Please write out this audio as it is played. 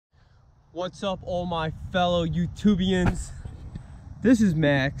What's up, all my fellow YouTubians? This is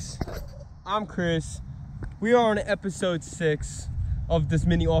Max. I'm Chris. We are on episode 6 of this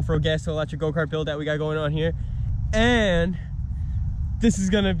mini off-road gas to electric go-kart build that we got going on here. And this is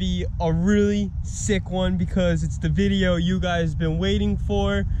gonna be a really sick one because it's the video you guys been waiting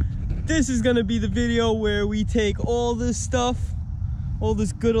for. This is gonna be the video where we take all this stuff, all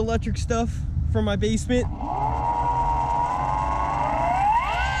this good electric stuff from my basement.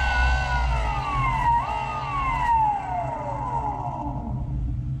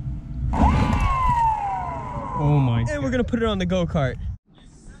 Oh my God. And we're gonna put it on the go-kart.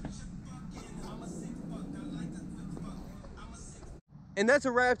 And that's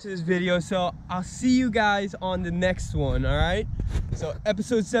a wrap to this video, so I'll see you guys on the next one, alright? So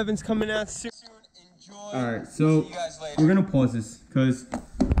episode 7's coming out soon. Enjoy. Alright, so we're gonna pause this because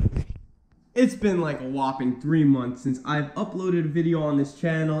it's been like a whopping 3 months since I've uploaded a video on this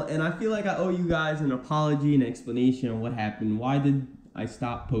channel, and I feel like I owe you guys an apology and explanation on what happened. Why did I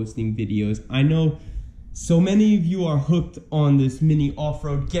stop posting videos? I know so many of you are hooked on this mini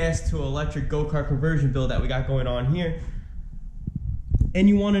off-road gas to electric go-kart conversion build that we got going on here. And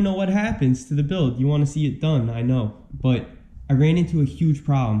you want to know what happens to the build. You want to see it done, I know. But I ran into a huge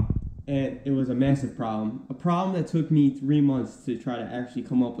problem. And it was a massive problem. A problem that took me 3 months to try to actually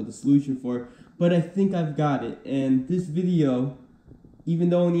come up with a solution for. But I think I've got it. And this video, even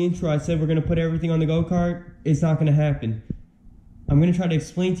though in the intro I said we're going to put everything on the go-kart, it's not going to happen. I'm going to try to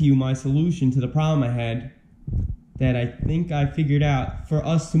explain to you my solution to the problem I had that I think I figured out for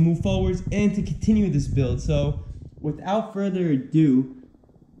us to move forwards and to continue this build. So without further ado,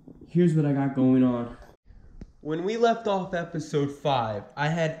 here's what I got going on. When we left off episode 5, I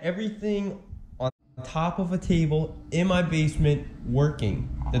had everything on top of a table in my basement working.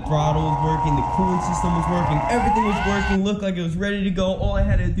 The throttle was working, the cooling system was working, everything was working, looked like it was ready to go. All I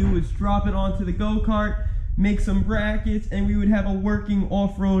had to do was drop it onto the go-kart, make some brackets, and we would have a working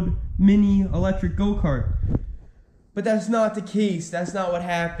off-road mini electric go-kart. But that's not the case. That's not what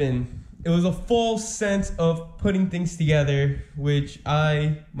happened. It was a false sense of putting things together, which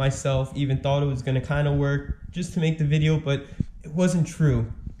I myself even thought it was going to kind of work just to make the video, but it wasn't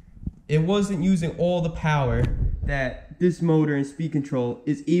true. It wasn't using all the power that this motor and speed control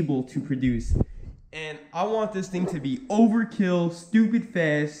is able to produce. And I want this thing to be overkill, stupid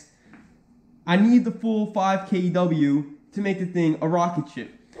fast. I need the full 5 kW to make the thing a rocket ship.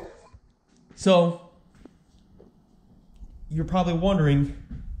 So you're probably wondering,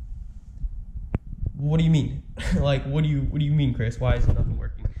 what do you mean? Like, what do you mean, Chris? Why is nothing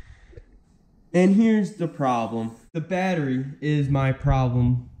working? And here's the problem. The battery is my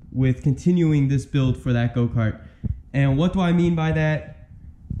problem with continuing this build for that go-kart. And what do I mean by that?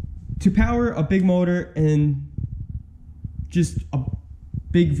 To power a big motor and just a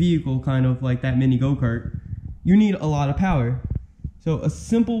big vehicle, kind of like that mini go-kart, you need a lot of power. So a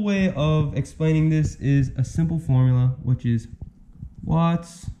simple way of explaining this is a simple formula, which is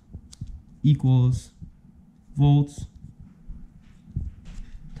watts equals volts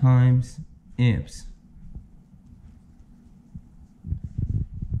times amps.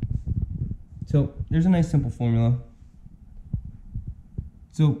 So there's a nice simple formula.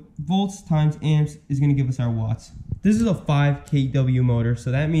 So volts times amps is going to give us our watts. This is a 5 kW motor,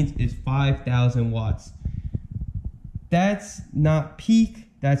 so that means it's 5,000 watts. That's not peak,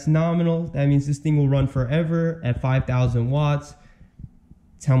 that's nominal. That means this thing will run forever at 5,000 watts.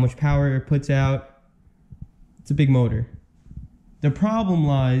 It's how much power it puts out. It's a big motor. The problem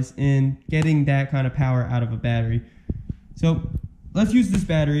lies in getting that kind of power out of a battery. So let's use this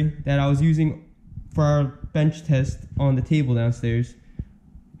battery that I was using for our bench test on the table downstairs.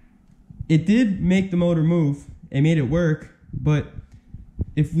 It did make the motor move. It made it work, but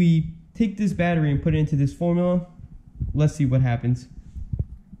if we take this battery and put it into this formula, let's see what happens.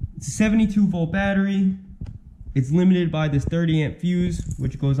 It's a 72 volt battery. It's limited by this 30 amp fuse,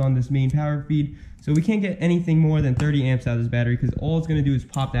 which goes on this main power feed. So we can't get anything more than 30 amps out of this battery because all it's gonna do is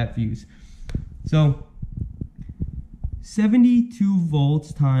pop that fuse. So 72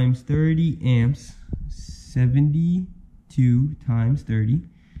 volts times 30 amps, 72 times 30,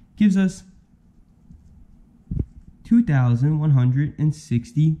 gives us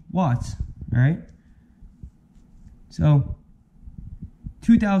 2,160 watts, all right? So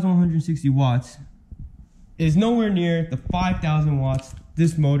 2,160 watts is nowhere near the 5,000 watts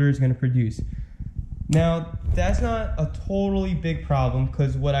this motor is going to produce. Now, that's not a totally big problem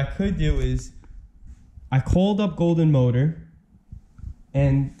because what I could do is I called up Golden Motor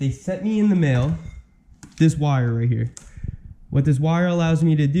and they sent me in the mail this wire right here. What this wire allows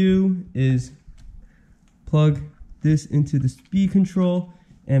me to do is plug this into the speed control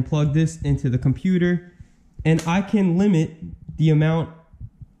and plug this into the computer, and I can limit the amount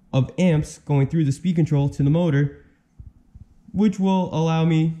of amps going through the speed control to the motor, which will allow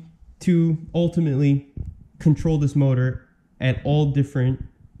me to ultimately control this motor at all different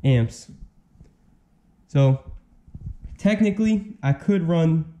amps. So technically, I could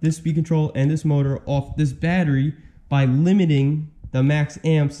run this speed control and this motor off this battery by limiting the max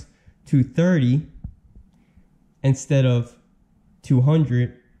amps to 30 instead of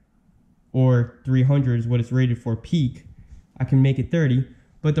 200 or 300 is what it's rated for peak. I can make it 30,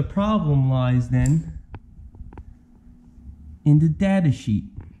 but the problem lies then in the data sheet.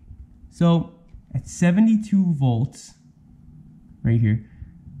 So at 72 volts, right here,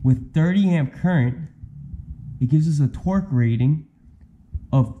 with 30 amp current, it gives us a torque rating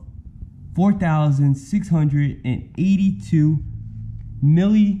of 4,682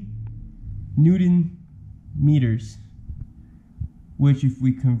 millinewton meters, which if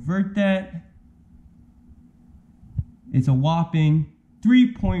we convert that, it's a whopping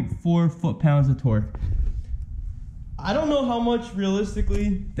 3.4 foot-pounds of torque. I don't know how much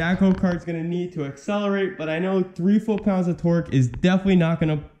realistically that go-kart's gonna need to accelerate, but I know 3 foot-pounds of torque is definitely not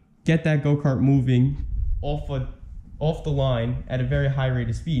gonna get that go-kart moving off the line at a very high rate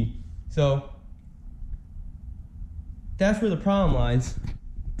of speed. So that's where the problem lies.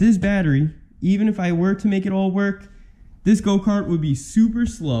 This battery, even if I were to make it all work, this go-kart would be super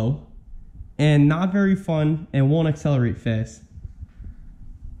slow and not very fun and won't accelerate fast.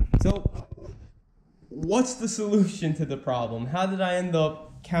 So what's the solution to the problem? How did I end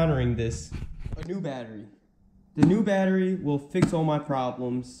up countering this? A new battery. The new battery will fix all my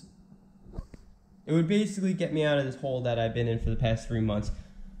problems. It would basically get me out of this hole that I've been in for the past 3 months.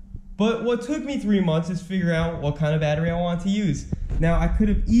 But what took me 3 months is figure out what kind of battery I want to use. Now, I could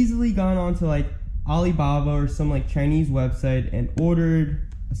have easily gone on to like Alibaba or some like Chinese website and ordered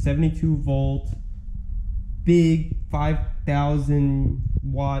a 72 volt, big 5,000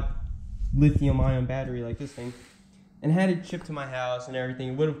 watt lithium ion battery like this thing, and had it shipped to my house and everything.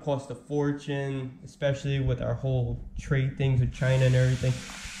 It would have cost a fortune, especially with our whole trade things with China and everything.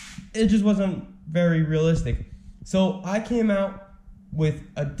 It just wasn't very realistic. So I came out with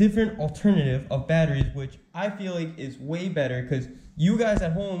a different alternative of batteries, which I feel like is way better, because you guys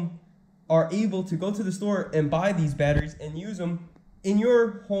at home are able to go to the store and buy these batteries and use them in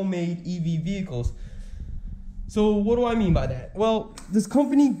your homemade EV vehicles. So what do I mean by that? Well, this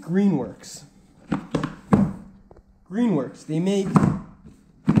company Greenworks, they make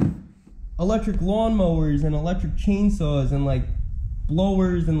electric lawnmowers and electric chainsaws and like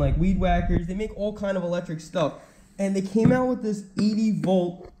blowers and like weed whackers. They make all kind of electric stuff. And they came out with this 80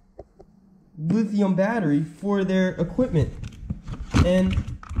 volt lithium battery for their equipment. And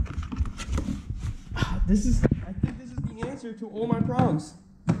I think this is the answer to all my problems.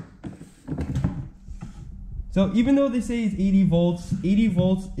 So even though they say it's 80 volts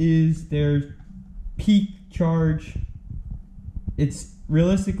is their peak charge. It's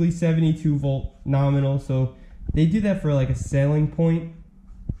realistically 72 volt nominal, so they do that for like a selling point,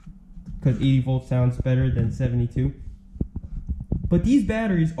 because 80 volts sounds better than 72. But these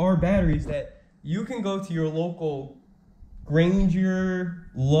batteries are batteries that you can go to your local Granger,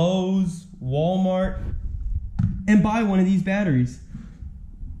 Lowe's, Walmart, and buy one of these batteries.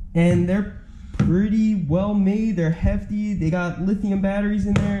 And they're pretty well made, they're hefty, they got lithium batteries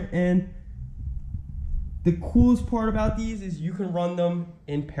in there, and the coolest part about these is you can run them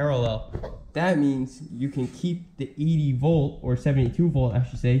in parallel. That means you can keep the 80 volt, or 72 volt I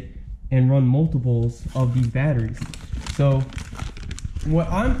should say, and run multiples of these batteries. So what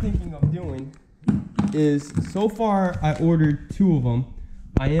I'm thinking of doing is, so far I ordered 2 of them.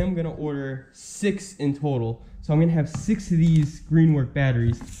 I am gonna order 6 in total. So I'm gonna have 6 of these Greenworks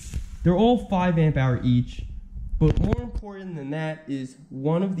batteries. They're all 5 amp hour each, but more important than that is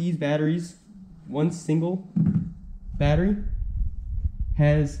one of these batteries, one single battery,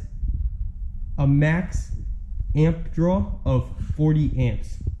 has a max amp draw of 40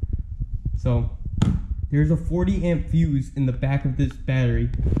 amps. So there's a 40 amp fuse in the back of this battery,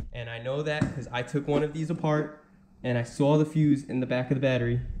 and I know that because I took one of these apart and I saw the fuse in the back of the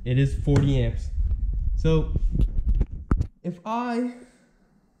battery. It is 40 amps. So if I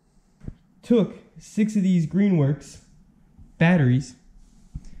took 6 of these Greenworks batteries,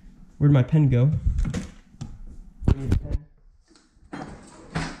 where'd my pen go? I need a pen.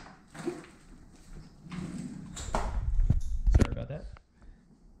 Sorry about that.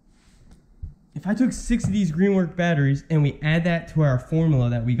 If I took 6 of these Greenworks batteries and we add that to our formula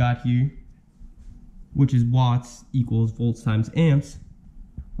that we got here, which is watts equals volts times amps,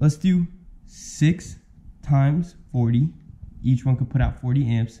 let's do 6 times 40 Each one could put out 40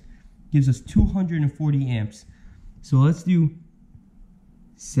 amps. Gives us 240 amps. So let's do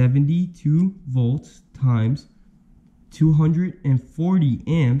 72 volts times 240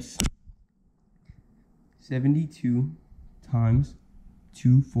 amps. 72 times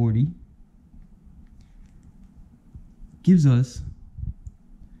 240 gives us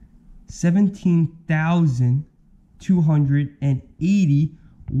 17,280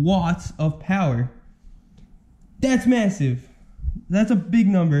 watts of power. That's massive. That's a big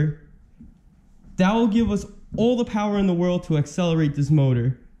number. That will give us all the power in the world to accelerate this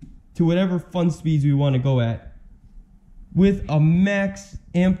motor to whatever fun speeds we want to go at, with a max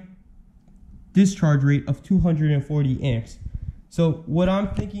amp discharge rate of 240 amps. So what I'm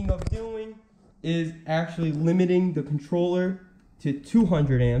thinking of doing is actually limiting the controller to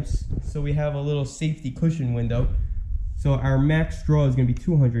 200 amps, so we have a little safety cushion window. So our max draw is going to be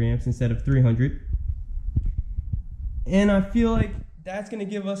 200 amps instead of 300. And I feel like that's going to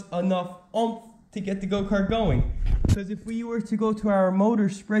give us enough oomph to get the go-kart going. Because if we were to go to our motor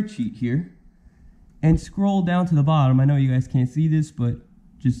spreadsheet here and scroll down to the bottom, I know you guys can't see this, but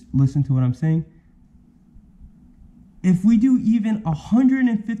just listen to what I'm saying. If we do even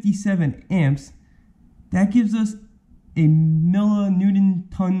 157 amps, that gives us a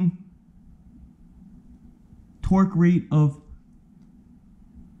millinewton-ton torque rate of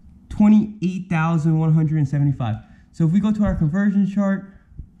 28,175. So if we go to our conversion chart,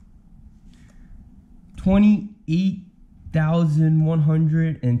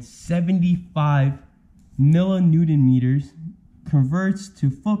 28,175 millinewton meters converts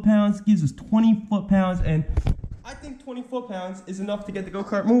to foot-pounds, gives us 20 foot-pounds, and I think 20 foot-pounds is enough to get the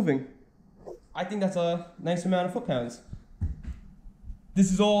go-kart moving. I think that's a nice amount of foot-pounds.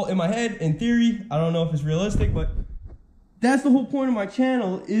 This is all in my head, in theory. I don't know if it's realistic, but that's the whole point of my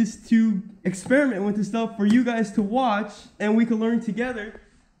channel, is to experiment with this stuff for you guys to watch, and we can learn together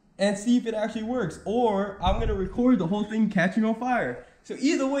and see if it actually works. Or I'm going to record the whole thing catching on fire. So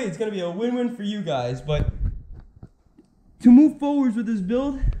either way, it's going to be a win-win for you guys. But to move forwards with this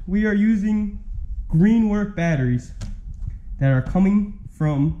build, we are using Greenwork batteries that are coming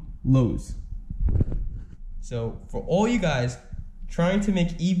from Lowe's. So for all you guys trying to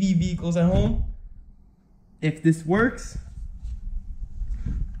make EV vehicles at home, if this works,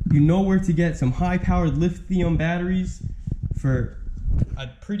 you know where to get some high-powered lithium batteries for a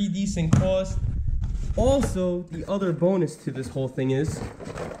pretty decent cost. Also, the other bonus to this whole thing is,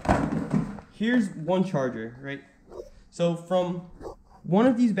 here's one charger, right? So from one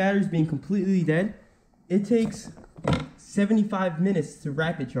of these batteries being completely dead, it takes 75 minutes to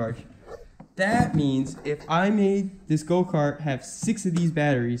rapid charge. That means if I made this go-kart have 6 of these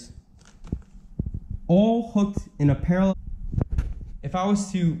batteries, all hooked in a parallel, if I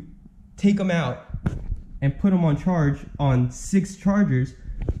was to take them out and put them on charge on 6 chargers,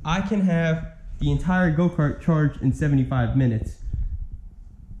 I can have the entire go-kart charged in 75 minutes.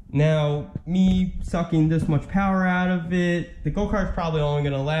 Now, me sucking this much power out of it, the go-kart's probably only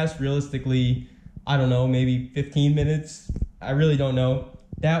gonna last realistically, I don't know, maybe 15 minutes. I really don't know.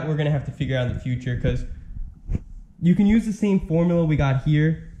 That we're gonna have to figure out in the future, because you can use the same formula we got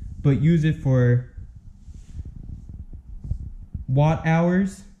here, but use it for watt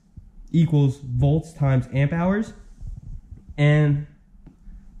hours equals volts times amp hours. And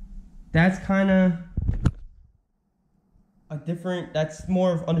that's kind of a different, that's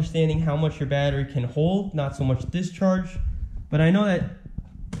more of understanding how much your battery can hold, not so much discharge. But I know that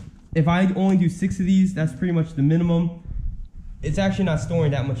if I only do 6 of these, that's pretty much the minimum. It's actually not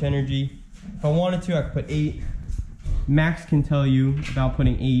storing that much energy. If I wanted to, I could put 8. Max can tell you about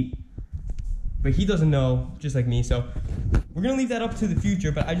putting 8, but he doesn't know, just like me. So we're gonna leave that up to the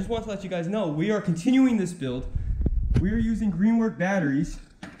future, but I just want to let you guys know we are continuing this build. We are using Greenwork batteries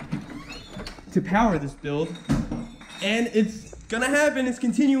to power this build, and it's gonna happen. It's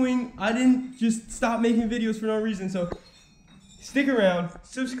continuing. I didn't just stop making videos for no reason. So stick around,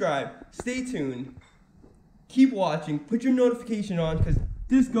 subscribe, stay tuned, keep watching, put your notification on, because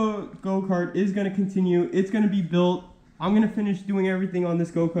this go-kart is gonna continue. It's gonna be built. I'm gonna finish doing everything on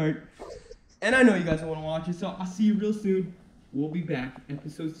this go-kart, and I know you guys want to watch it, so I'll see you real soon. We'll be back.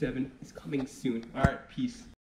 Episode 7 is coming soon. All right, peace.